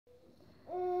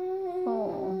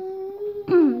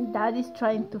Daddy's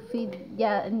trying to feed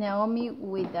Naomi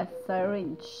with a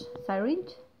syringe.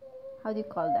 Syringe? How do you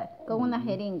call that? Con una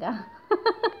jeringa.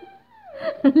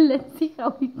 Let's see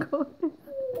how it goes.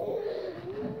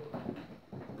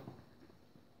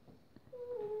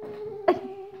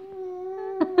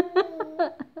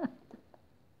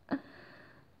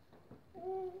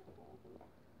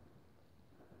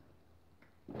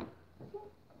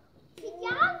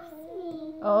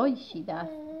 Oh, she does.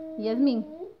 Yasmin.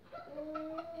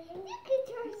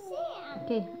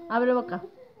 Ok, abre boca.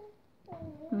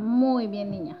 Muy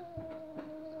bien, niña.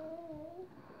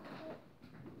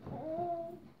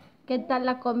 ¿Qué tal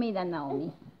la comida,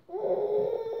 Naomi?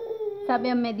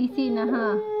 Sabe a medicina,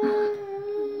 huh?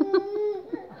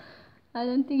 I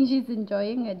don't think she's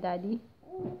enjoying it, Daddy.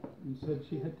 You said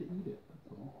she had to eat it, that's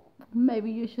all.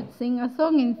 Maybe you should sing a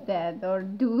song instead or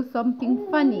do something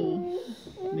funny.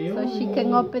 Naomi. So she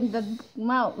can open the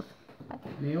mouth.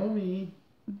 Naomi.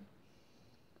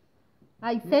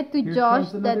 I said to Here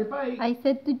Josh comes that another bite.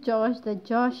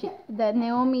 that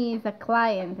Naomi is a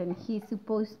client and he's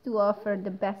supposed to offer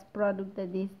the best product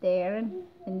that is there,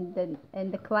 and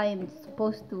the client is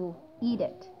supposed to eat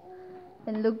it.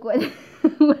 And look what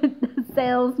what the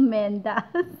salesman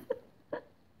does.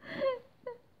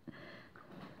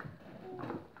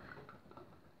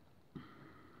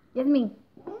 Yasmin,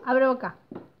 abre boca.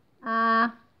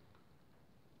 Ah,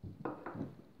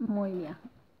 muy bien.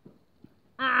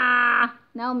 Ah,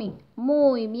 Naomi,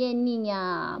 muy bien,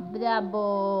 niña.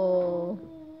 Bravo.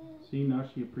 See, now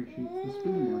she appreciates the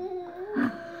spoon more.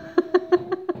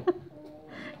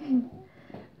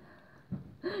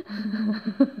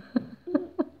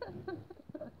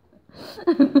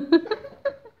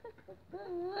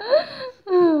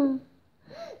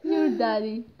 Your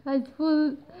daddy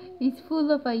is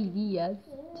full of ideas,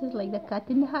 just like the cat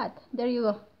in the hat. There you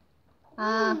go.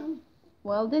 Ah,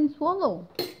 well then swallow.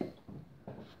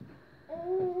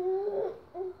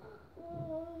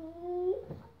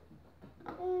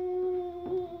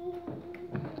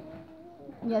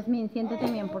 Yasmin,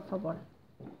 siéntate bien, por favor.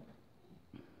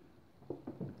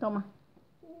 Toma.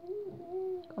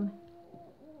 Come.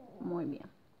 Muy bien.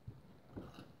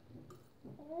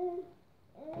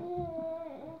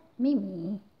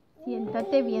 Mimi,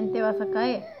 siéntate bien, te vas a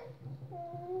caer.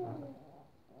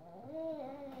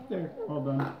 There, all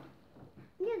done.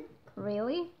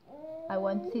 Really? I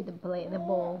want to see the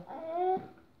bowl.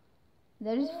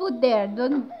 There is food there.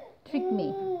 Don't trick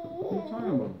me. What are you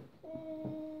talking about?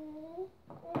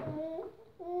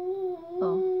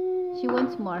 Oh, she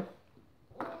wants more.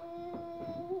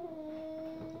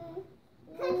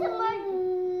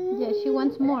 Yeah, she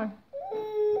wants more.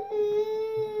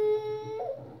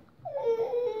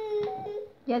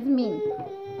 Yasmin.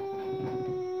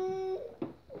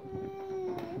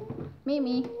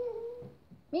 Mimi.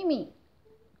 Mimi.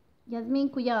 Yasmin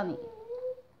Kuyani.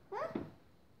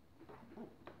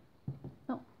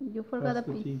 No, you forgot a Pass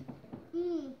the piece. tea.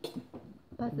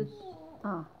 Pass it.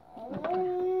 Ah.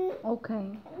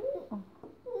 Okay. Oh.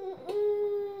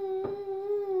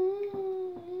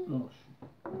 Oh,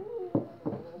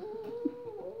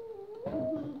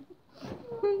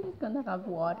 He's gonna have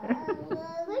water.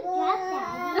 Good job,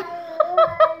 Daddy.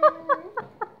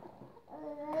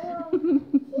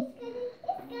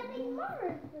 It's getting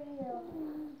hard for you.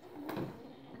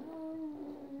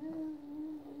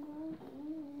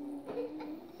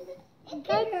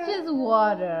 That's just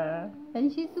water.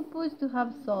 And she's supposed to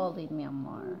have salt in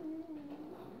Myanmar.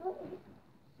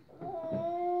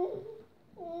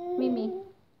 Mimi.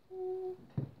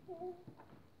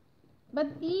 But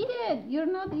eat it. You're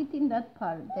not eating that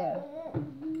part there.